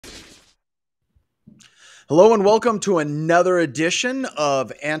Hello and welcome to another edition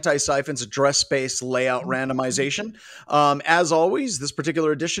of Antisyphon's address-based layout randomization. As always, this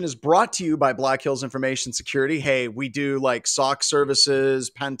particular edition is brought to you by Black Hills Information Security. Hey, we do like SOC services,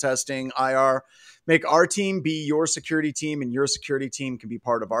 pen testing, IR. Make our team be your security team, and your security team can be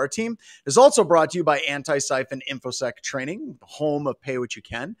part of our team. It's also brought to you by Antisyphon Infosec Training, the home of Pay What You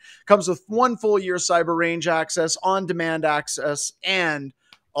Can. Comes with 1 full year cyber range access, on-demand access, and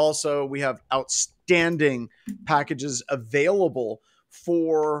also we have outstanding packages available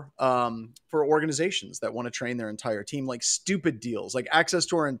for organizations that want to train their entire team, like stupid deals, like access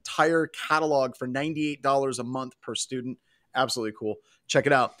to our entire catalog for $98 a month per student. Absolutely cool. Check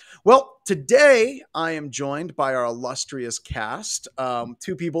it out. Well, today I am joined by our illustrious cast,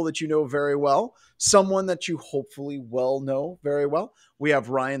 2 people that you know very well, someone that you hopefully know very well. We have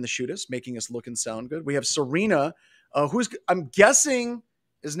Ryan the Shootist making us look and sound good. We have Serena, who's, I'm guessing,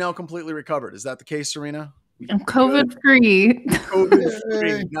 is now completely recovered. Is that the case, Serena? I'm COVID free. COVID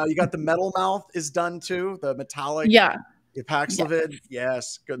free. Now you got the metal mouth is done too. The metallic. Yeah. Paxlovid.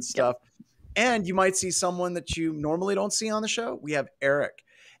 Yes. Good stuff. Yep. And you might see someone that you normally don't see on the show. We have Eric.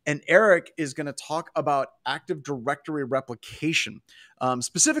 And Eric is going to talk about Active Directory replication,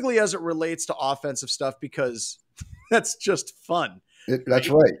 specifically as it relates to offensive stuff, because that's just fun. That's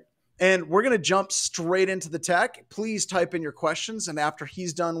right. And we're going to jump straight into the tech. Please type in your questions. And after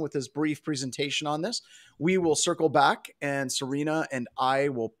he's done with his brief presentation on this, we will circle back and Serena and I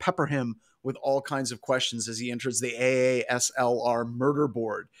will pepper him with all kinds of questions as he enters the AASLR murder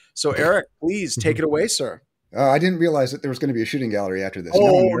board. So Eric, please take it away, sir. I didn't realize that there was going to be a shooting gallery after this.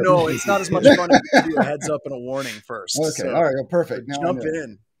 Oh, no, it's not as much fun to give you a heads up and a warning first. Okay, so, all right, well, perfect. Now jump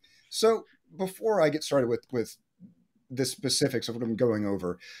in. So before I get started with the specifics of what I'm going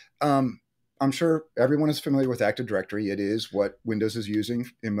over, I'm sure everyone is familiar with Active Directory. It is what Windows is using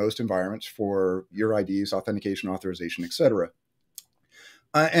in most environments for your IDs, authentication, authorization, etc.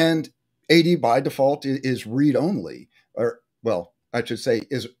 And AD by default is read-only, or well, I should say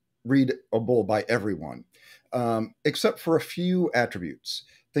is readable by everyone, except for a few attributes,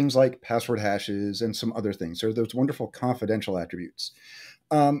 things like password hashes and some other things. There are those wonderful confidential attributes.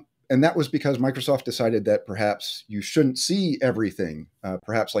 And that was because Microsoft decided that perhaps you shouldn't see everything,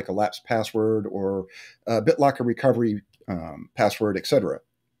 perhaps like a lapsed password or a BitLocker recovery password, etc.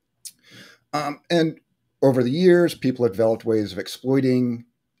 And over the years, people have developed ways of exploiting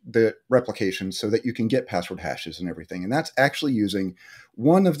the replication so that you can get password hashes and everything. And that's actually using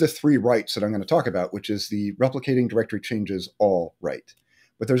one of the 3 rights that I'm going to talk about, which is the replicating directory changes all right.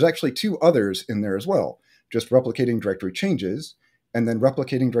 But there's actually 2 others in there as well, just replicating directory changes and then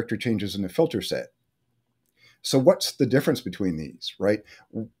replicating directory changes in a filter set. So what's the difference between these, right?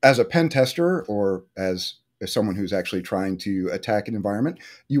 As a pen tester or as someone who's actually trying to attack an environment,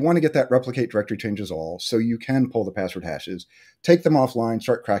 you want to get that replicate directory changes all so you can pull the password hashes, take them offline,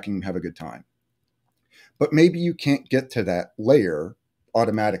 start cracking them, have a good time. But maybe you can't get to that layer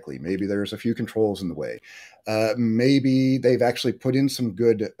automatically. Maybe there's a few controls in the way. Maybe they've actually put in some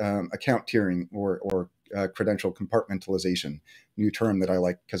good account tiering or credential compartmentalization, new term that I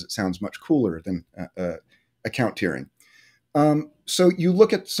like because it sounds much cooler than account tiering. So you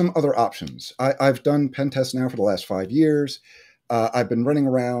look at some other options. I've done pen tests now for the last 5 years. I've been running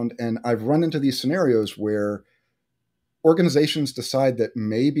around and I've run into these scenarios where organizations decide that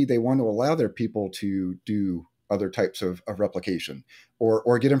maybe they want to allow their people to do other types of replication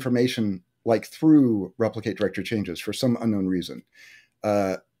or get information like through replicate directory changes for some unknown reason.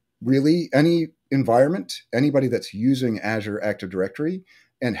 Really, any environment, anybody that's using Azure Active Directory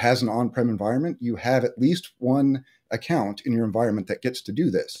and has an on-prem environment, you have at least one account in your environment that gets to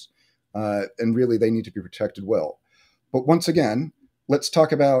do this. And really, they need to be protected well. But once again, let's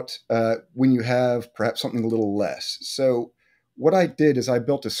talk about when you have perhaps something a little less. So what I did is I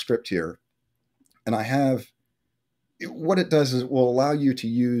built a script here, and I have, what it does is it will allow you to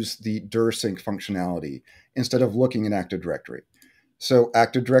use the dir sync functionality instead of looking in Active Directory. So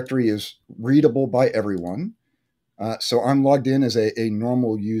Active Directory is readable by everyone. So I'm logged in as a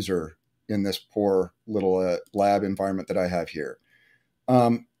normal user in this poor little lab environment that I have here.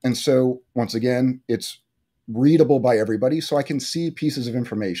 And so once again, it's readable by everybody. So I can see pieces of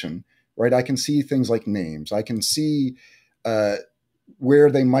information, right? I can see things like names. I can see where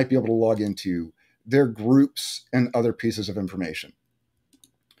they might be able to log into, their groups and other pieces of information.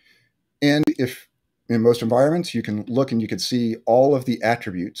 And if in most environments, you can look and you can see all of the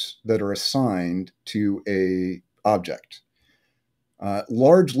attributes that are assigned to a object.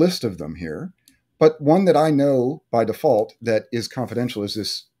 Large list of them here, but one that I know by default that is confidential is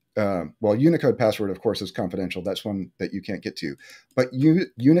this well, Unicode password, of course, is confidential. That's one that you can't get to. But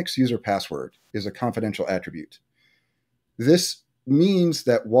Unix user password is a confidential attribute. This means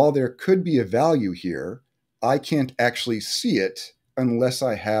that while there could be a value here, I can't actually see it unless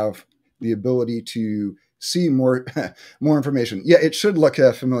I have the ability to see more information. Yeah, it should look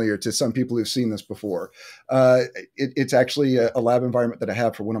familiar to some people who've seen this before. It's actually a lab environment that I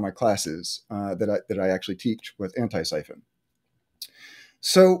have for one of my classes that I actually teach with Antisyphon.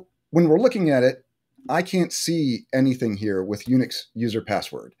 So when we're looking at it, I can't see anything here with Unix user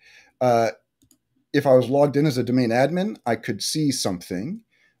password. If I was logged in as a domain admin, I could see something,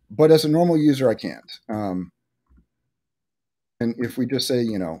 but as a normal user, I can't. And if we just say,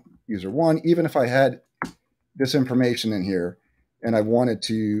 user one, even if I had this information in here and I wanted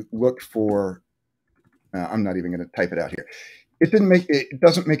to look for, I'm not even going to type it out here. It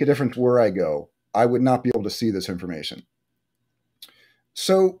doesn't make a difference where I go. I would not be able to see this information.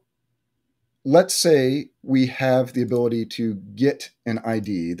 So let's say we have the ability to get an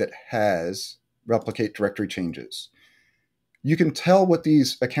ID that has replicate directory changes. You can tell what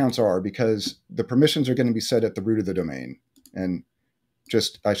these accounts are because the permissions are going to be set at the root of the domain. And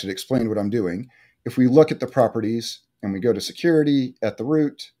I should explain what I'm doing. If we look at the properties and we go to security at the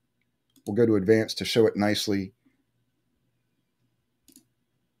root, we'll go to advanced to show it nicely.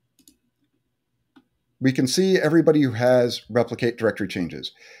 We can see everybody who has replicate directory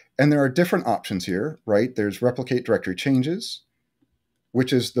changes. And there are different options here, right? There's replicate directory changes,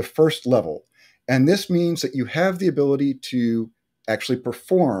 which is the first level. And this means that you have the ability to actually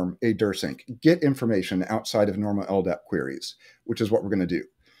perform a DIRSync, get information outside of normal LDAP queries, which is what we're going to do.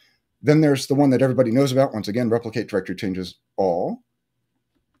 Then there's the one that everybody knows about, once again, replicate directory changes all.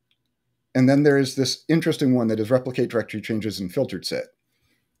 And then there is this interesting one that is replicate directory changes in filtered set.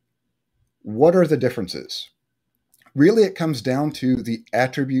 What are the differences? Really, it comes down to the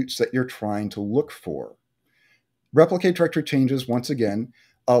attributes that you're trying to look for. Replicate directory changes, once again,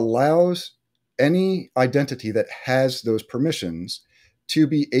 allows any identity that has those permissions to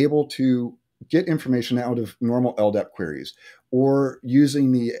be able to get information out of normal LDAP queries or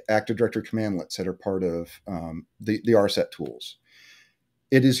using the Active Directory commandlets that are part of the RSET tools.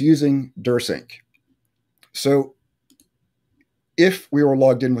 It is using DIRSync. So if we were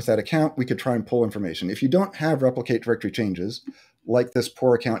logged in with that account, we could try and pull information. If you don't have replicate directory changes, like this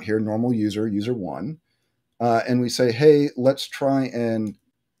poor account here, normal user, user one, and we say, hey, let's try and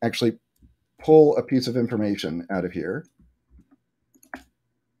actually pull a piece of information out of here.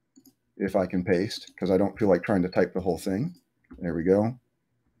 If I can paste, because I don't feel like trying to type the whole thing. There we go.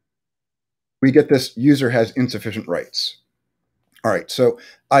 We get this user has insufficient rights. All right, so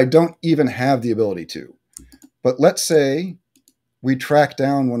I don't even have the ability to. But let's say we track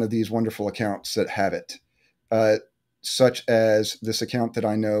down one of these wonderful accounts that have it, such as this account that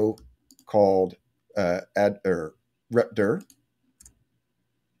I know called repdir.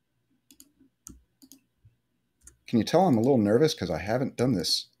 Can you tell I'm a little nervous because I haven't done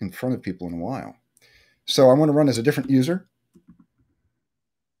this in front of people in a while? So I want to run as a different user.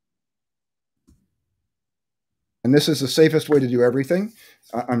 And this is the safest way to do everything.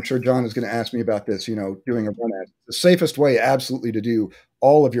 I'm sure John is going to ask me about this, doing a run as the safest way absolutely to do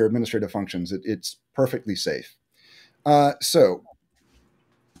all of your administrative functions. It's perfectly safe. So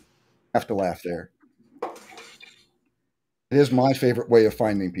I have to laugh there. It is my favorite way of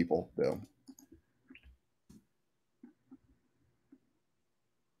finding people, though.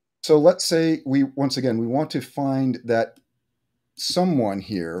 So let's say once again, we want to find that someone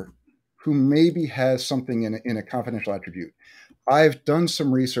here who maybe has something in a confidential attribute. I've done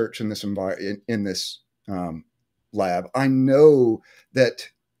some research in this lab. I know that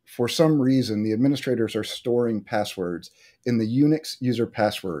for some reason, the administrators are storing passwords in the Unix user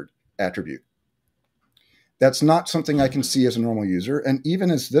password attribute. That's not something I can see as a normal user. And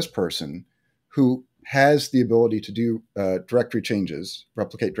even as this person who has the ability to do directory changes,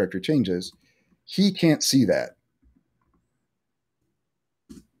 replicate directory changes, he can't see that.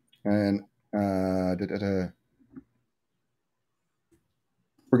 And we're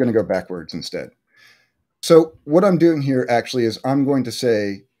going to go backwards instead. So what I'm doing here actually is I'm going to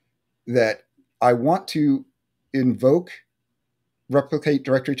say that I want to invoke replicate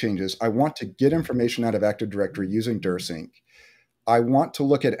directory changes. I want to get information out of Active Directory using DIRSync. I want to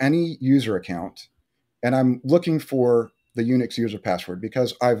look at any user account, and I'm looking for the Unix user password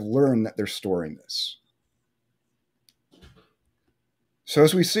because I've learned that they're storing this. So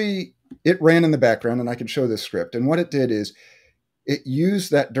as we see, it ran in the background, and I can show this script. And what it did is it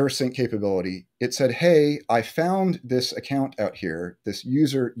used that DIRSync capability. It said, hey, I found this account out here, this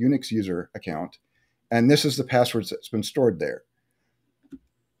Unix user account, and this is the passwords that's been stored there.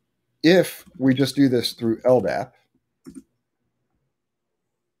 If we just do this through LDAP,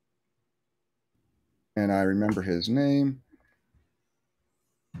 and I remember his name,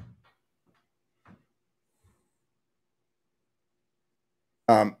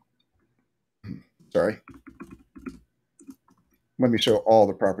 sorry, let me show all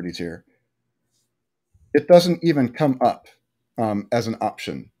the properties here. It doesn't even come up as an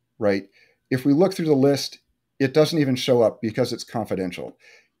option, right? If we look through the list, it doesn't even show up because it's confidential.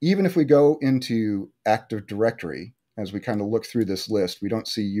 Even if we go into Active Directory, as we kind of look through this list, we don't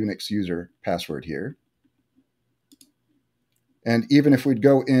see Unix user password here. And even if we'd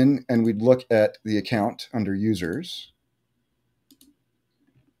go in and we'd look at the account under users,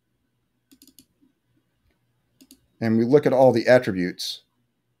 and we look at all the attributes,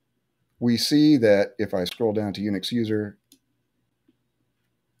 we see that if I scroll down to Unix user,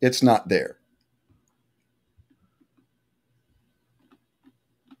 it's not there.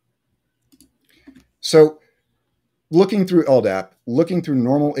 So looking through LDAP, looking through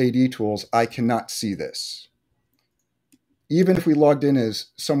normal AD tools, I cannot see this. Even if we logged in as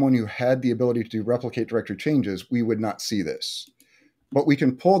someone who had the ability to do replicate directory changes, we would not see this. But we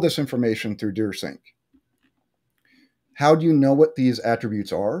can pull this information through DirSync. How do you know what these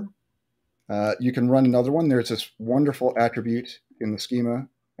attributes are? You can run another one. There's this wonderful attribute in the schema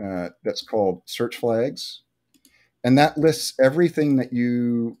that's called search flags. And that lists everything that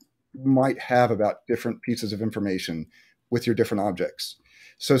you might have about different pieces of information with your different objects.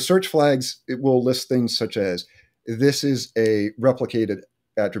 So search flags, it will list things such as, this is a replicated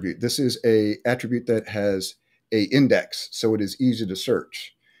attribute. This is a attribute that has a index, so it is easy to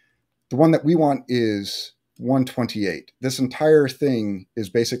search. The one that we want is 128. This entire thing is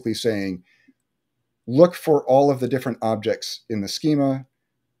basically saying, look for all of the different objects in the schema,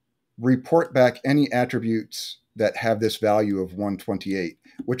 report back any attributes that have this value of 128,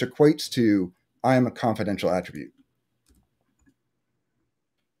 which equates to, I am a confidential attribute.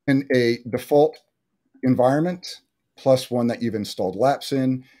 In a default environment, plus one that you've installed laps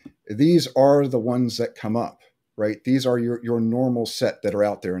in, these are the ones that come up, right? These are your normal set that are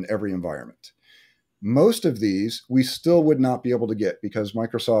out there in every environment. Most of these we still would not be able to get because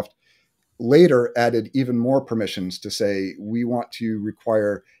Microsoft later added even more permissions to say, we want to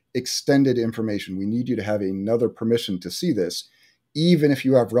require extended information. We need you to have another permission to see this, even if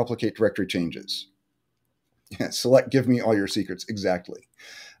you have replicate directory changes. Select give me all your secrets. Exactly.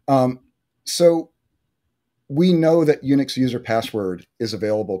 So we know that Unix user password is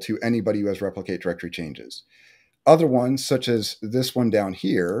available to anybody who has replicate directory changes. Other ones, such as this one down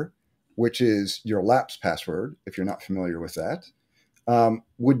here, which is your laps password, if you're not familiar with that,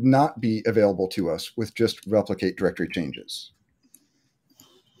 would not be available to us with just replicate directory changes.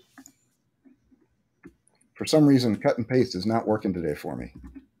 For some reason, cut and paste is not working today for me.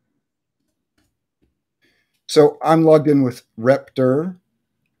 So I'm logged in with repdir.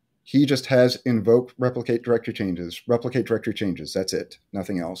 He just has invoke replicate directory changes, that's it,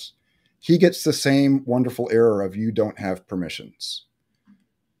 nothing else. He gets the same wonderful error of you don't have permissions.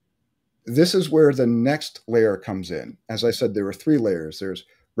 This is where the next layer comes in. As I said, there are 3 layers. There's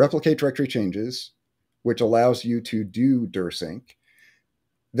replicate directory changes, which allows you to do DirSync.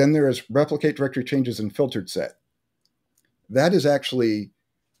 Then there is replicate directory changes in filtered set. That is actually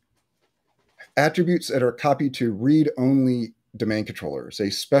attributes that are copied to read-only domain controllers, a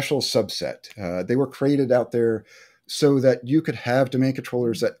special subset. They were created out there so that you could have domain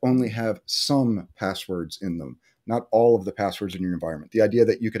controllers that only have some passwords in them, not all of the passwords in your environment. The idea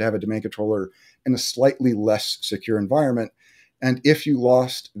that you could have a domain controller in a slightly less secure environment, and if you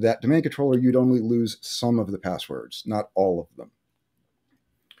lost that domain controller, you'd only lose some of the passwords, not all of them.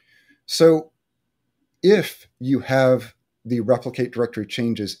 So if you have the replicate directory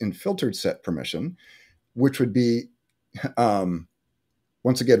changes in filtered set permission, which would be,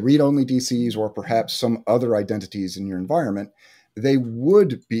 once again, read-only DCs or perhaps some other identities in your environment, they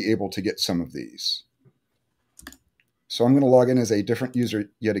would be able to get some of these. So I'm going to log in as a different user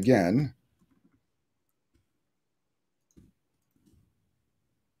yet again.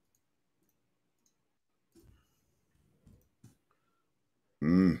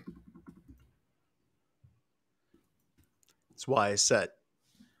 That's why I set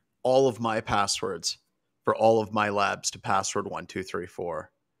all of my passwords for all of my labs to password 1234.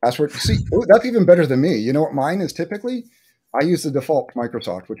 Password. See, that's even better than me. You know what mine is typically? I use the default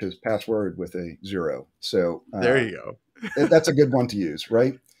Microsoft, which is password with a 0. So there you go. That's a good one to use,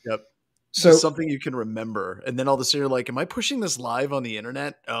 right? Yep. So just something you can remember. And then all of a sudden you're like, am I pushing this live on the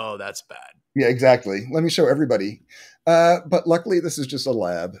internet? Oh, that's bad. Yeah, exactly. Let me show everybody. But luckily this is just a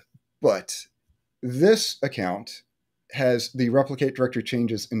lab. But this account has the replicate directory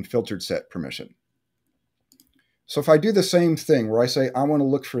changes in filtered set permission. So if I do the same thing where I say, I want to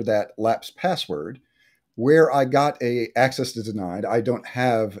look for that lapsed password, where I got a access is denied, I don't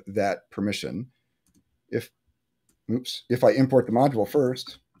have that permission. If I import the module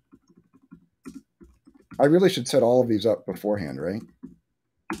first, I really should set all of these up beforehand, right?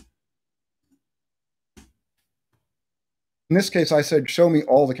 In this case, I said, show me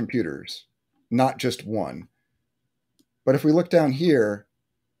all the computers, not just one. But if we look down here,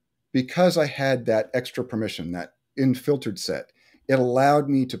 because I had that extra permission, that in filtered set, it allowed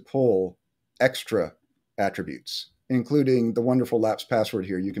me to pull extra attributes, including the wonderful lapse password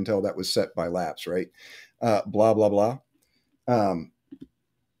here. You can tell that was set by lapse, right? Blah, blah, blah.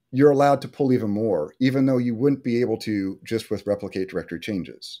 You're allowed to pull even more, even though you wouldn't be able to just with replicate directory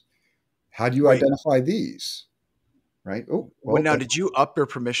changes. How do you identify these? Right. Oh, well, now, did you up your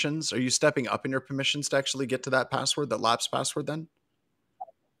permissions? Are you stepping up in your permissions to actually get to that password, that lapse password then?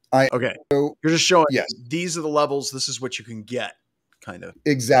 Okay. So you're just showing, yes, these are the levels. This is what you can get, kind of.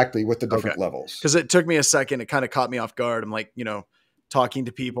 Exactly, with the different levels. Because it took me a second. It kind of caught me off guard. I'm like, talking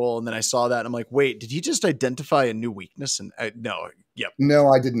to people, and then I saw that, and I'm like, wait, did he just identify a new weakness? And no. Yep. No,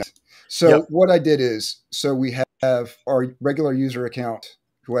 I did not. So what I did is, we have our regular user account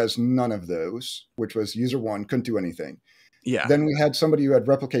who has none of those, which was user one, couldn't do anything. Yeah. Then we had somebody who had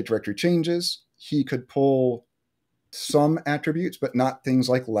replicate directory changes. He could pull some attributes, but not things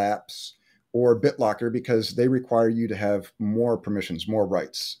like lapse or BitLocker, because they require you to have more permissions, more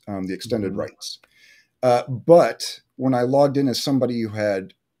rights, the extended rights. But when I logged in as somebody who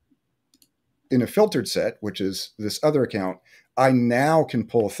had in a filtered set, which is this other account, I now can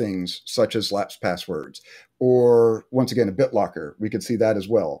pull things such as lapse passwords, or once again, a BitLocker. We could see that as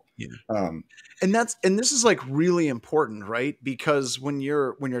well. Yeah. And this is like really important, right? Because when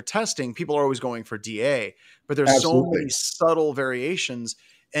you're testing, people are always going for DA, but there's so many subtle variations,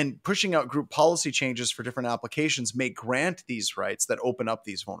 and pushing out group policy changes for different applications may grant these rights that open up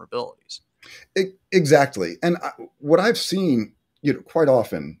these vulnerabilities. Exactly. And what I've seen, quite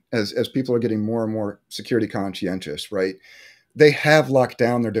often as people are getting more and more security conscientious, right? They have locked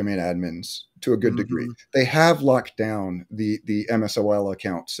down their domain admins to a good degree. They have locked down the MSOL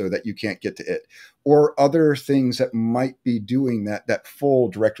account so that you can't get to it, or other things that might be doing that full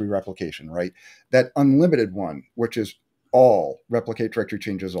directory replication, right? That unlimited one, which is all replicate directory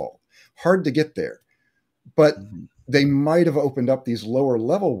changes all. Hard to get there, but they might have opened up these lower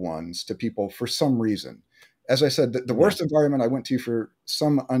level ones to people for some reason. As I said, the worst environment I went to, for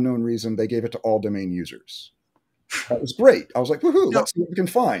some unknown reason, they gave it to all domain users. That was great. I was like, woohoo, let's see what we can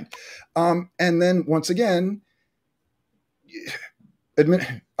find. And then once again,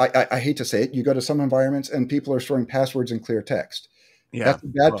 I hate to say it, you go to some environments and people are storing passwords in clear text. Yeah. That's a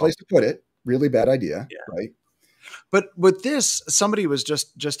bad place to put it. Really bad idea, right? But with this, somebody was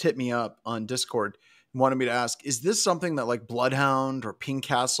just hit me up on Discord and wanted me to ask, is this something that like Bloodhound or Ping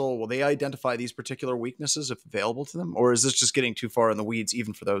Castle, will they identify these particular weaknesses if available to them? Or is this just getting too far in the weeds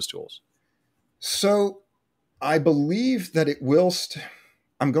even for those tools? So I believe that it will.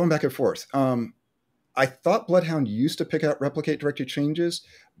 I'm going back and forth. I thought Bloodhound used to pick out replicate directory changes,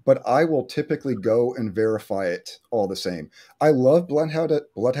 but I will typically go and verify it all the same. I love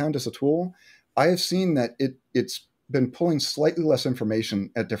Bloodhound as a tool. I have seen that it's been pulling slightly less information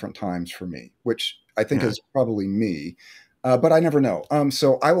at different times for me, which I think is probably me, but I never know.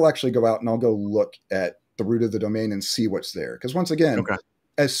 So I will actually go out and I'll go look at the root of the domain and see what's there. Because once again,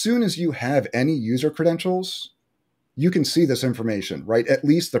 as soon as you have any user credentials, you can see this information, right? At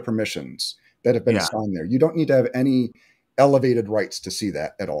least the permissions that have been assigned there. You don't need to have any elevated rights to see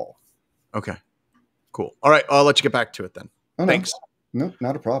that at all. Okay, cool. All right, I'll let you get back to it then. Thanks. No,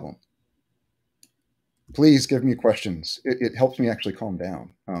 not a problem. Please give me questions. It helps me actually calm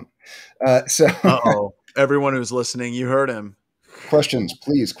down. Everyone who's listening, you heard him. Questions,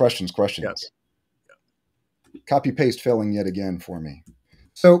 please. Questions. Yep. Copy paste failing yet again for me.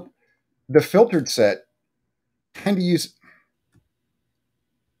 So the filtered set kind of use,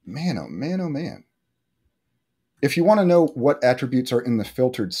 man, oh man. If you want to know what attributes are in the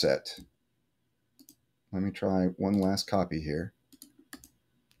filtered set, let me try one last copy here.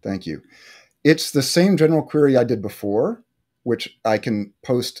 Thank you. It's the same general query I did before, which I can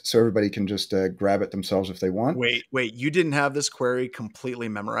post so everybody can just grab it themselves if they want. Wait, you didn't have this query completely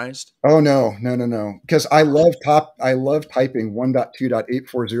memorized? Oh, no. Because I love typing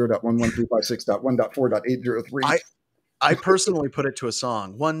 1.2.840.11356.1.4.803. I personally put it to a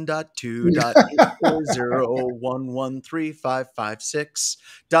song.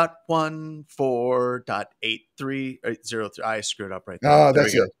 1.2.840.1135561.4.8303. I screwed up right there. Oh,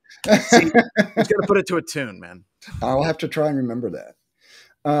 that's it. See, he's got to put it to a tune, man. I'll have to try and remember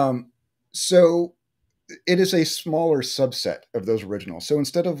that. So it is a smaller subset of those originals. So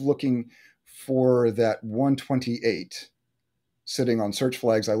instead of looking for that 128 sitting on search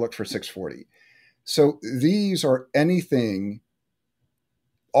flags, I look for 640. So these are anything,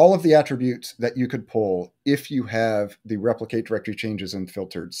 all of the attributes that you could pull if you have the replicate directory changes and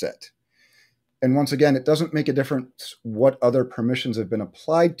filtered set. And once again, it doesn't make a difference what other permissions have been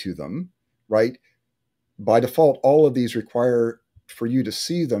applied to them, right? By default, all of these require for you to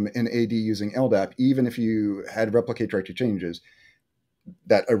see them in AD using LDAP, even if you had replicate directory changes,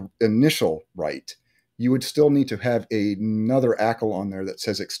 that initial write, you would still need to have another ACL on there that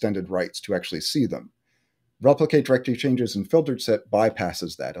says extended rights to actually see them. Replicate directory changes and filtered set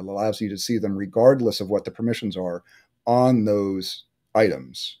bypasses that. It allows you to see them regardless of what the permissions are on those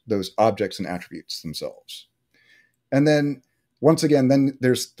items, those objects and attributes themselves. And then once again, then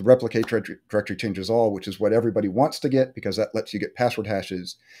there's the replicate directory changes all, which is what everybody wants to get because that lets you get password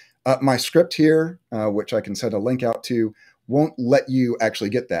hashes. My script here, which I can send a link out to, won't let you actually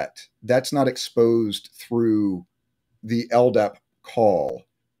get that. That's not exposed through the LDAP call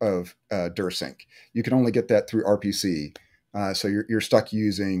of DirSync. You can only get that through RPC. So you're stuck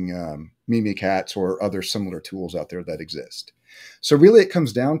using Mimikatz or other similar tools out there that exist. So really it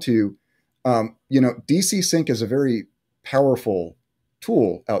comes down to, DC Sync is a very powerful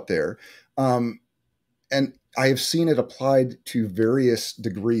tool out there. And I have seen it applied to various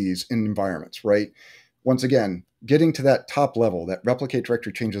degrees in environments, right? Once again, getting to that top level, that replicate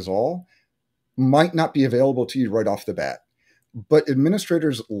directory changes all, might not be available to you right off the bat. But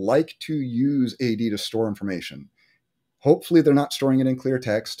administrators like to use AD to store information. Hopefully they're not storing it in clear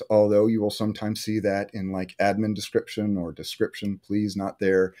text, although you will sometimes see that in like admin description or description, please not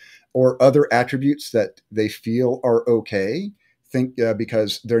there, or other attributes that they feel are okay,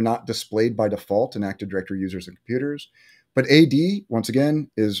 because they're not displayed by default in Active Directory users and computers. But AD, once again,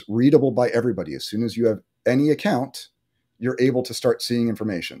 is readable by everybody. As soon as you have any account, you're able to start seeing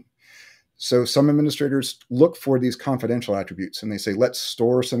information. So some administrators look for these confidential attributes and they say, let's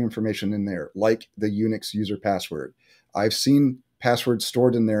store some information in there, like the Unix user password. I've seen passwords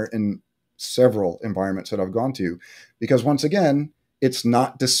stored in there in several environments that I've gone to, because once again, it's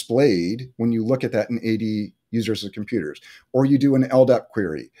not displayed when you look at that in AD users and computers, or you do an LDAP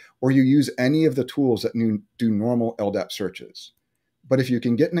query, or you use any of the tools that do normal LDAP searches. But if you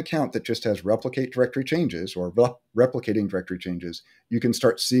can get an account that just has replicate directory changes or replicating directory changes, you can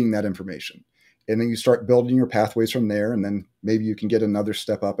start seeing that information. And then you start building your pathways from there. And then maybe you can get another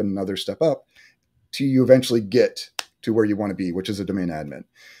step up and another step up till you eventually get to where you want to be, which is a domain admin.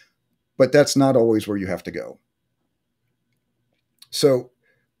 But that's not always where you have to go. So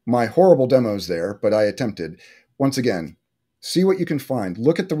my horrible demos there, but I attempted. Once again, see what you can find.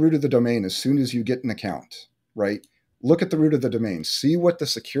 Look at the root of the domain as soon as you get an account, right? Look at the root of the domain. See what the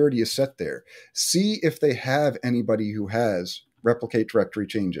security is set there. See if they have anybody who has replicate directory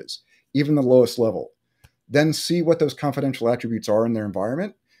changes, even the lowest level. Then see what those confidential attributes are in their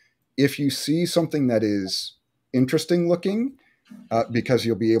environment. If you see something that is interesting looking, because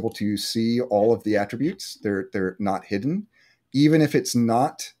you'll be able to see all of the attributes, they're not hidden. Even if it's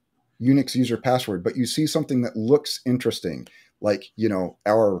not Unix user password, but you see something that looks interesting, like,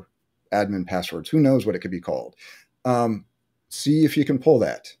 our admin passwords, who knows what it could be called. See if you can pull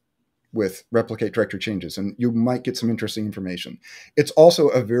that with replicate directory changes, and you might get some interesting information. It's also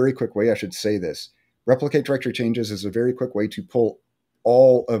a very quick way, I should say this, replicate directory changes is a very quick way to pull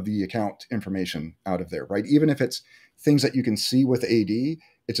all of the account information out of there, right? Even if it's things that you can see with AD,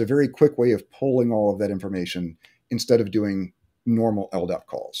 it's a very quick way of pulling all of that information instead of doing normal LDAP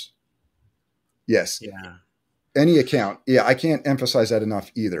calls. Yes. Yeah. Any account. Yeah, I can't emphasize that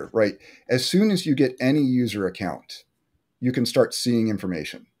enough either, right? As soon as you get any user account, you can start seeing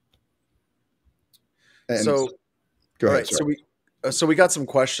information. And so, go ahead. Right, so we got some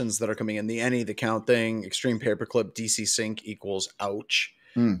questions that are coming in. The any, the count thing, extreme paperclip, DC sync equals ouch.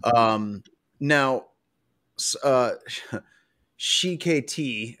 Now, Shekt,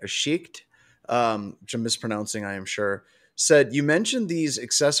 or Shikt, which I'm mispronouncing, I am sure, said, you mentioned these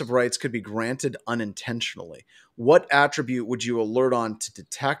excessive rights could be granted unintentionally. What attribute would you alert on to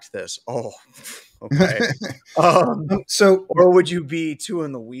detect this? Oh, okay. Or would you be too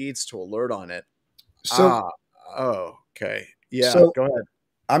in the weeds to alert on it? Okay. Yeah, so go ahead.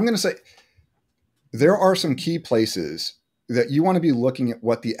 I'm going to say there are some key places that you want to be looking at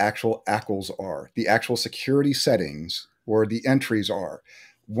what the actual ACLs are, the actual security settings or the entries are.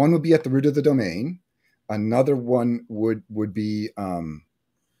 One would be at the root of the domain. Another one would be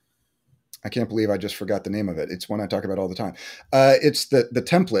I can't believe I just forgot the name of it. It's one I talk about all the time. It's the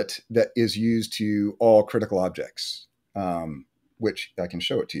template that is used to all critical objects, which I can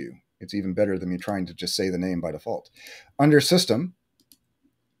show it to you. It's even better than me trying to just say the name by default. Under System,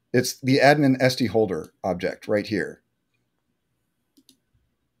 it's the admin SD holder object right here.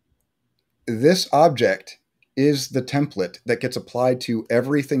 This object is the template that gets applied to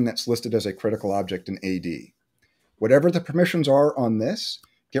everything that's listed as a critical object in AD. Whatever the permissions are on this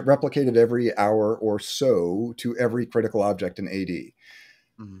get replicated every hour or so to every critical object in AD.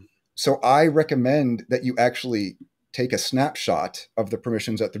 Mm-hmm. So I recommend that you actually take a snapshot of the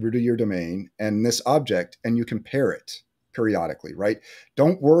permissions at the root of your domain and this object, and you compare it periodically, right?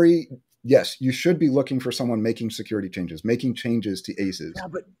 Don't worry. Yes, you should be looking for someone making security changes, making changes to ACEs. Yeah,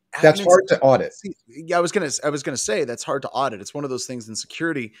 but that's hard to audit. Yeah, I was gonna say that's hard to audit. It's one of those things in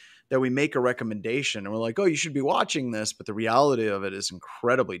security that we make a recommendation and we're like, oh, you should be watching this, but the reality of it is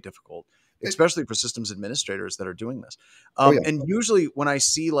incredibly difficult, especially for systems administrators that are doing this. And usually when I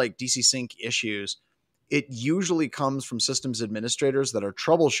see like DC sync issues, it usually comes from systems administrators that are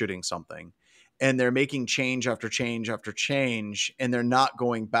troubleshooting something and they're making change after change after change, and they're not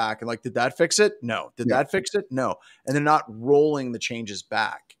going back and like, did that fix it? No. Did that fix it? No. And they're not rolling the changes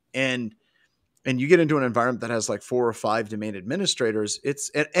back. And you get into an environment that has like 4 or 5 domain administrators,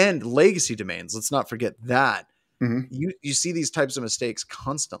 and legacy domains. Let's not forget that. Mm-hmm. You see these types of mistakes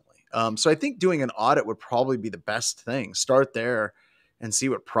constantly. So I think doing an audit would probably be the best thing. Start there and see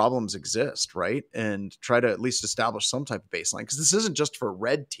what problems exist, right? And try to at least establish some type of baseline, because this isn't just for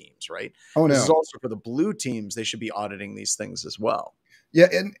red teams, right? Oh, no. This is also for the blue teams. They should be auditing these things as well. Yeah,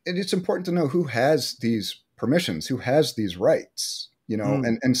 and it's important to know who has these permissions, who has these rights, you know,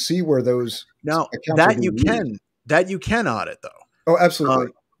 and see where those that you can audit though. Oh,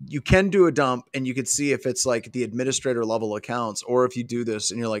 absolutely. You can do a dump and you could see if it's like the administrator level accounts, or if you do this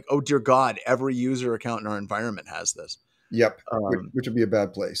and you're like, oh dear God, every user account in our environment has this. Yep, which would be a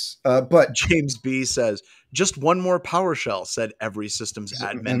bad place. But James B says, just one more PowerShell, said every systems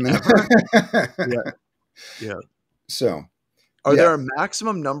admin ever. Yeah. So, are there a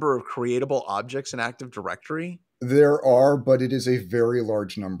maximum number of creatable objects in Active Directory? There are, but it is a very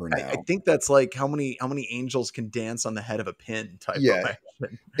large number now. I think that's like how many angels can dance on the head of a pin type of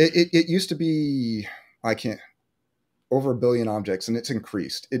action. It used to be, over 1 billion objects, and it's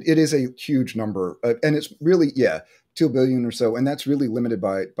increased. It is a huge number, and it's really 2 billion or so, and that's really limited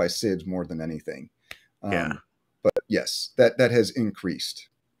by SIDS more than anything. But yes, that has increased.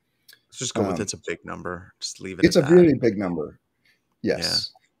 Let's just go with it's a big number. Just leave it. It's a really big number. Yes.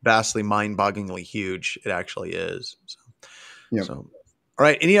 Yeah. Vastly, mind-bogglingly huge. It actually is. So, all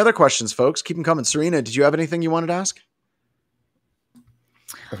right. Any other questions, folks? Keep them coming. Serena, did you have anything you wanted to ask?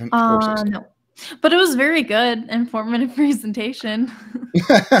 No, but it was very good, informative presentation.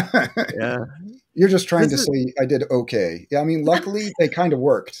 Yeah. You're just trying to say I did okay. Yeah, I mean, luckily they kind of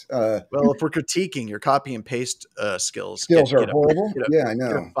worked. Well, if we're critiquing your copy and paste skills are horrible. I know.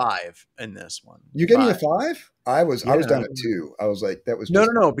 Get a 5 in this one. You gave me a 5? I was down at 2. I was like, that was just...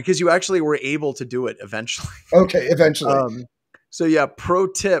 no, because you actually were able to do it eventually. Okay, eventually. So pro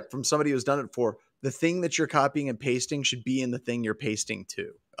tip from somebody who's done it before: the thing that you're copying and pasting should be in the thing you're pasting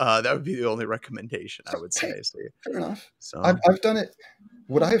to. That would be the only recommendation I would say. So, fair enough. So I've done it.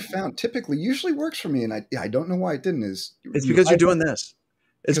 What I have found typically usually works for me, and I don't know why it didn't. It's because you're doing this.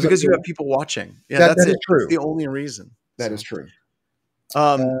 It's because you have people watching. Yeah, that's it. True. That's the only reason. That is true.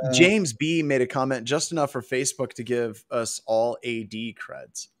 James B made a comment, just enough for Facebook to give us all AD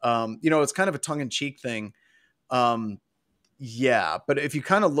creds. It's kind of a tongue-in-cheek thing. But if you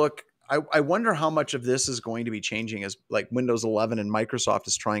kind of look, I wonder how much of this is going to be changing as like Windows 11 and Microsoft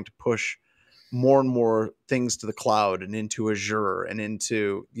is trying to push more and more things to the cloud and into Azure and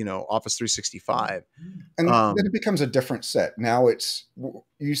into, Office 365. And then it becomes a different set. Now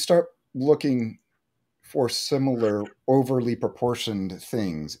you start looking for similar overly proportioned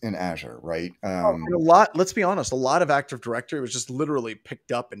things in Azure, right? Let's be honest, a lot of Active Directory was just literally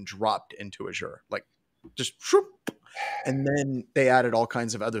picked up and dropped into Azure, like just whoop, and then they added all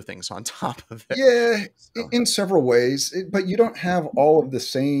kinds of other things on top of it. Yeah, in several ways, but you don't have all of the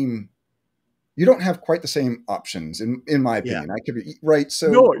same. You don't have quite the same options, in my opinion. I could be right. So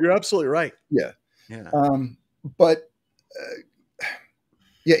no, you're absolutely right. Yeah.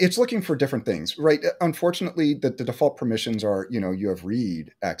 It's looking for different things, right? Unfortunately, the default permissions are, you have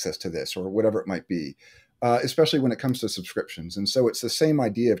read access to this or whatever it might be, especially when it comes to subscriptions. And so it's the same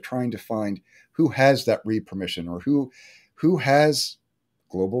idea of trying to find who has that read permission or who has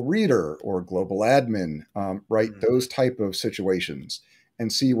global reader or global admin, right? Mm-hmm. Those type of situations,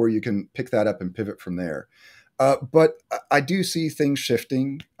 and see where you can pick that up and pivot from there. But I do see things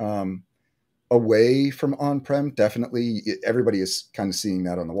shifting. away from on-prem, definitely everybody is kind of seeing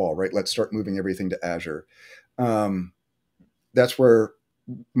that on the wall, right? Let's start moving everything to Azure. That's where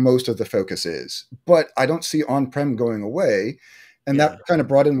most of the focus is. But I don't see on-prem going away. And that kind of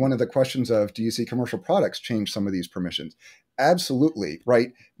brought in one of the questions of, do you see commercial products change some of these permissions? Absolutely,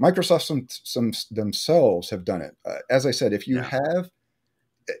 right? Microsoft themselves have done it. As I said, if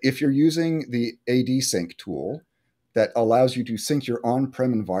you're using the AD sync tool that allows you to sync your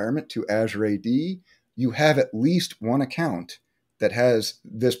on-prem environment to Azure AD, you have at least one account that has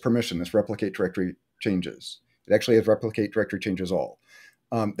this permission, this replicate directory changes. It actually has replicate directory changes all.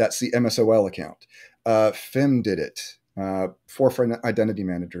 That's the MSOL account. FIM did it. Forefront Identity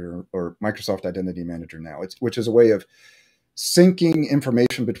Manager or Microsoft Identity Manager now, which is a way of syncing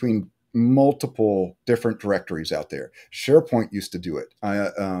information between multiple different directories out there. SharePoint used to do it.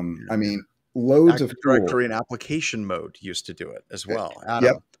 I mean, loads Active of Directory and application mode used to do it as well.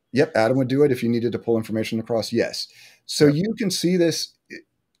 Adam. Yep. Adam would do it if you needed to pull information across. Yes. So you can see this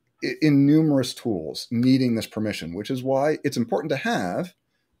in numerous tools needing this permission, which is why it's important to have,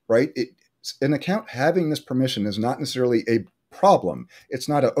 right? An account having this permission is not necessarily a problem. It's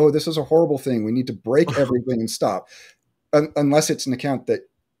not this is a horrible thing. We need to break everything and stop. Unless it's an account that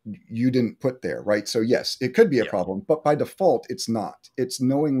you didn't put there, right? So yes, it could be a problem, but by default, it's not. It's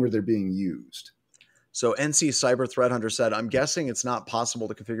knowing where they're being used. So NC Cyber Threat Hunter said, I'm guessing it's not possible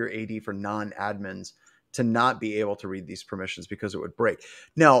to configure AD for non-admins to not be able to read these permissions because it would break.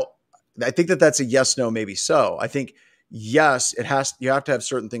 Now, I think that's a yes, no, maybe so. I think, yes, you have to have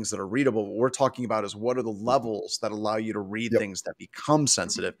certain things that are readable. What we're talking about is what are the levels that allow you to read things that become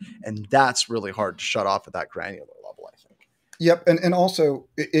sensitive. And that's really hard to shut off at that granular level, I think. Yep. And also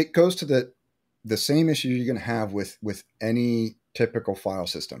it goes to the same issue you're going to have with any typical file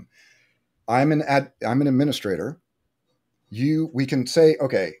system. I'm an administrator. We can say,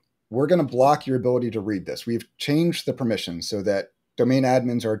 okay, we're going to block your ability to read this. We've changed the permissions so that domain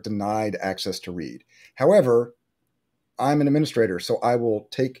admins are denied access to read. However, I'm an administrator, so I will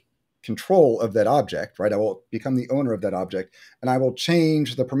take control of that object, right? I will become the owner of that object, and I will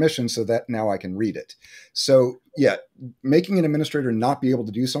change the permissions so that now I can read it. So yeah, making an administrator not be able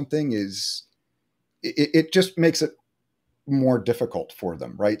to do something it just makes it more difficult for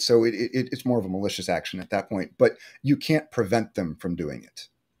them, right? So it's more of a malicious action at that point, but you can't prevent them from doing it.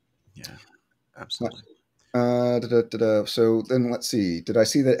 Yeah, absolutely. So then let's see. Did I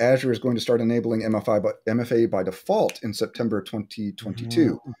see that Azure is going to start enabling MFA by default in September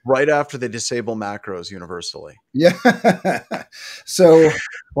 2022? Right after they disable macros universally. Yeah. So,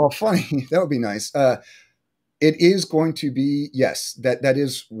 well, funny. That would be nice. It is going to be, yes, that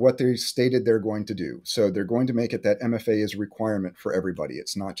is what they stated they're going to do. So they're going to make it that MFA is a requirement for everybody.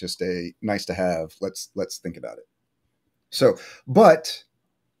 It's not just a nice to have. Let's think about it. So, but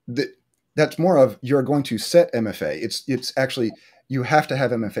that's more of you're going to set MFA. It's actually, you have to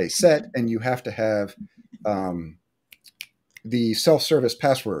have MFA set, and you have to have the self-service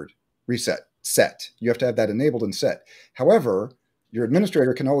password reset set. You have to have that enabled and set. However, your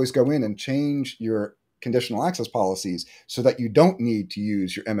administrator can always go in and change your conditional access policies so that you don't need to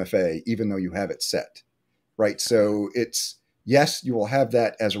use your MFA, even though you have it set, right? So it's, yes, you will have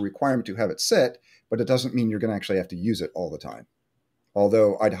that as a requirement to have it set, but it doesn't mean you're going to actually have to use it all the time.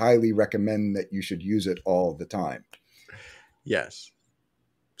 Although I'd highly recommend that you should use it all the time. Yes,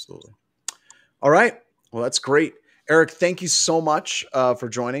 absolutely. All right. Well, that's great. Eric, thank you so much for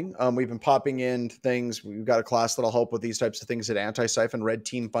joining. We've been popping in things. We've got a class that'll help with these types of things at Antisyphon, Red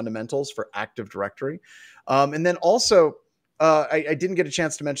Team Fundamentals for Active Directory. And then also, I didn't get a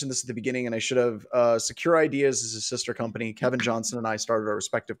chance to mention this at the beginning, and I should have. Secure Ideas is a sister company. Kevin Johnson and I started our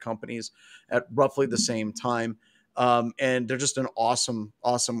respective companies at roughly the same time. And they're just an awesome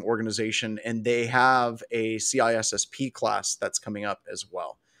organization. And they have a CISSP class that's coming up as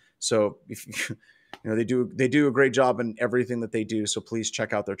well. So if you they do a great job in everything that they do. So please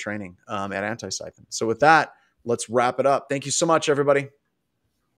check out their training at Antisyphon. So with that, let's wrap it up. Thank you so much, everybody.